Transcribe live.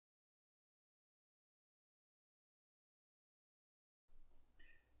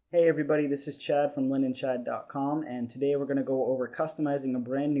Hey everybody, this is Chad from linandchad.com, and today we're going to go over customizing a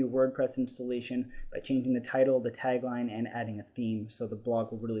brand new WordPress installation by changing the title, the tagline, and adding a theme, so the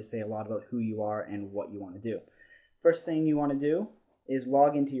blog will really say a lot about who you are and what you want to do. First thing you want to do is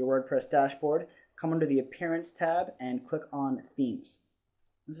log into your WordPress dashboard, come under the Appearance tab, and click on Themes.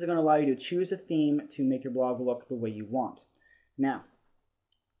 This is going to allow you to choose a theme to make your blog look the way you want. Now,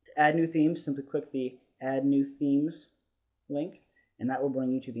 to add new themes, simply click the Add New Themes link, and that will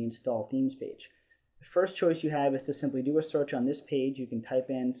bring you to the Install Themes page. The first choice you have is to simply do a search on this page. You can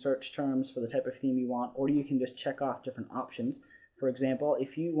type in search terms for the type of theme you want, or you can just check off different options. For example,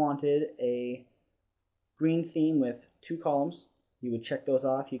 if you wanted a green theme with 2 columns, you would check those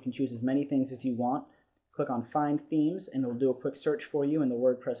off. You can choose as many things as you want. Click on Find Themes, and it'll do a quick search for you in the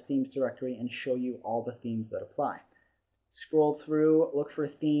WordPress themes directory and show you all the themes that apply. Scroll through, look for a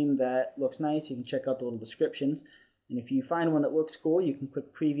theme that looks nice. You can check out the little descriptions. And if you find one that looks cool, you can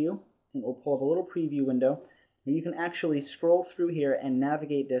click Preview, and it will pull up a little preview window. And you can actually scroll through here and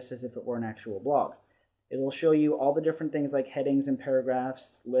navigate this as if it were an actual blog. It will show you all the different things like headings and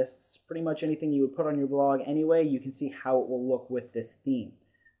paragraphs, lists, pretty much anything you would put on your blog anyway. You can see how it will look with this theme,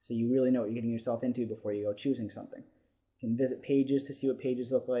 so you really know what you're getting yourself into before you go choosing something. You can visit pages to see what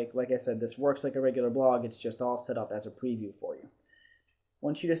pages look like. Like I said, this works like a regular blog. It's just all set up as a preview for you.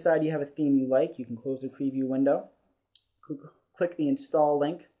 Once you decide you have a theme you like, you can close the preview window. Click the Install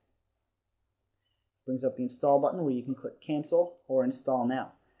link. It brings up the Install button where you can click Cancel or Install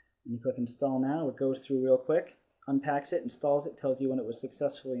Now. When you click Install Now, it goes through real quick, unpacks it, installs it, tells you when it was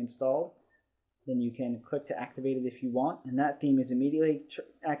successfully installed. Then you can click to activate it if you want, and that theme is immediately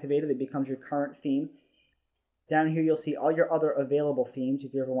activated. It becomes your current theme. Down here you'll see all your other available themes.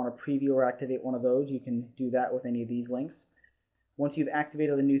 If you ever want to preview or activate one of those, you can do that with any of these links. Once you've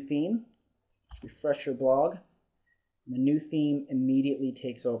activated the new theme, refresh your blog. The new theme immediately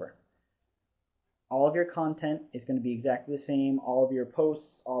takes over. All of your content is going to be exactly the same. All of your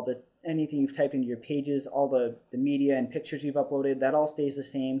posts, anything you've typed into your pages, all the media and pictures you've uploaded, that all stays the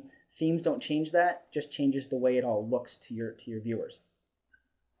same. Themes don't change that, just changes the way it all looks to your viewers.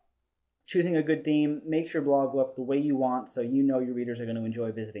 Choosing a good theme makes your blog look the way you want, so you know your readers are going to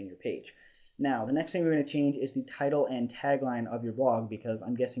enjoy visiting your page. Now, the next thing we're going to change is the title and tagline of your blog, because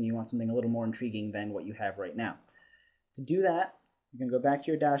I'm guessing you want something a little more intriguing than what you have right now. To do that, you're going to go back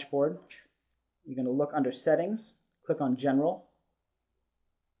to your dashboard. You're going to look under Settings, click on General.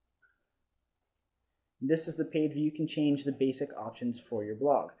 This is the page where you can change the basic options for your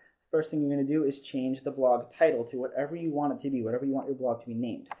blog. First thing you're going to do is change the blog title to whatever you want it to be, whatever you want your blog to be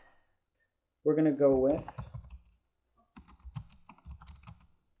named. We're going to go with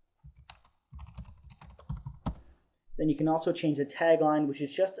Then you can also change the tagline, which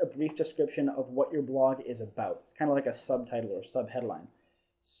is just a brief description of what your blog is about. It's kind of like a subtitle or subheadline.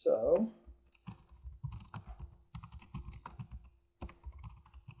 So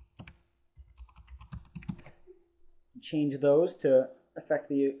change those to affect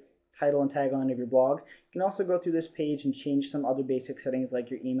the title and tagline of your blog. You can also go through this page and change some other basic settings like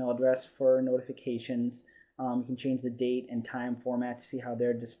your email address for notifications. You can change the date and time format to see how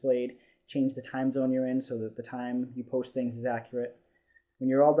they're displayed. Change the time zone you're in so that the time you post things is accurate. When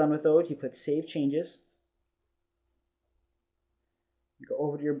you're all done with those, you click Save Changes. You go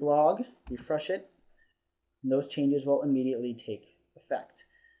over to your blog, refresh it, and those changes will immediately take effect.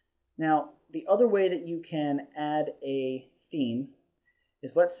 Now, the other way that you can add a theme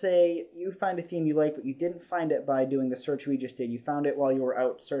is, let's say you find a theme you like, but you didn't find it by doing the search we just did. You found it while you were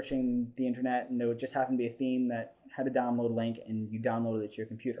out searching the internet, and there just happened to be a theme that had a download link, and you downloaded it to your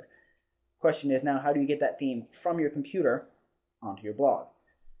computer. Question is now, how do you get that theme from your computer onto your blog?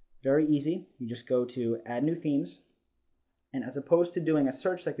 Very easy. You just go to Add New Themes, and as opposed to doing a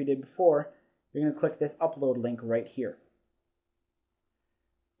search like we did before, you're going to click this upload link right here.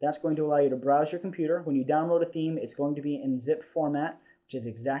 That's going to allow you to browse your computer. When you download a theme, it's going to be in zip format, which is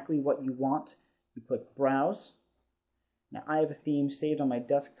exactly what you want. You click Browse. Now I have a theme saved on my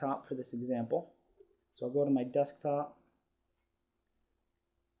desktop for this example, so I'll go to my desktop.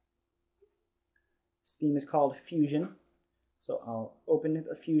 This theme is called Fusion, so I'll open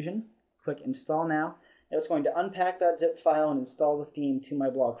a Fusion, click Install Now. Now it's going to unpack that zip file and install the theme to my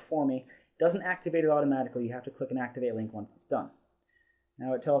blog for me. It doesn't activate it automatically. You have to click an Activate link once it's done.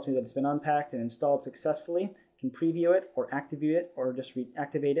 Now it tells me that it's been unpacked and installed successfully. You can preview it or activate it or just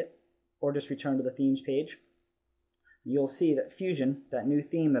reactivate it or just return to the themes page. You'll see that Fusion, that new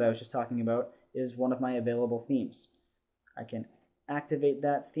theme that I was just talking about, is one of my available themes. I can activate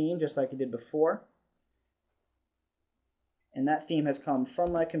that theme just like I did before. And that theme has come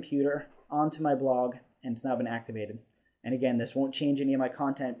from my computer onto my blog, and it's now been activated. And again, this won't change any of my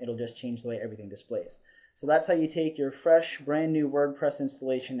content, it'll just change the way everything displays. So that's how you take your fresh, brand new WordPress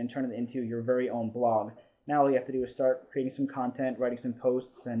installation and turn it into your very own blog. Now all you have to do is start creating some content, writing some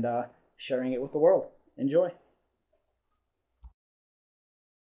posts, and sharing it with the world. Enjoy.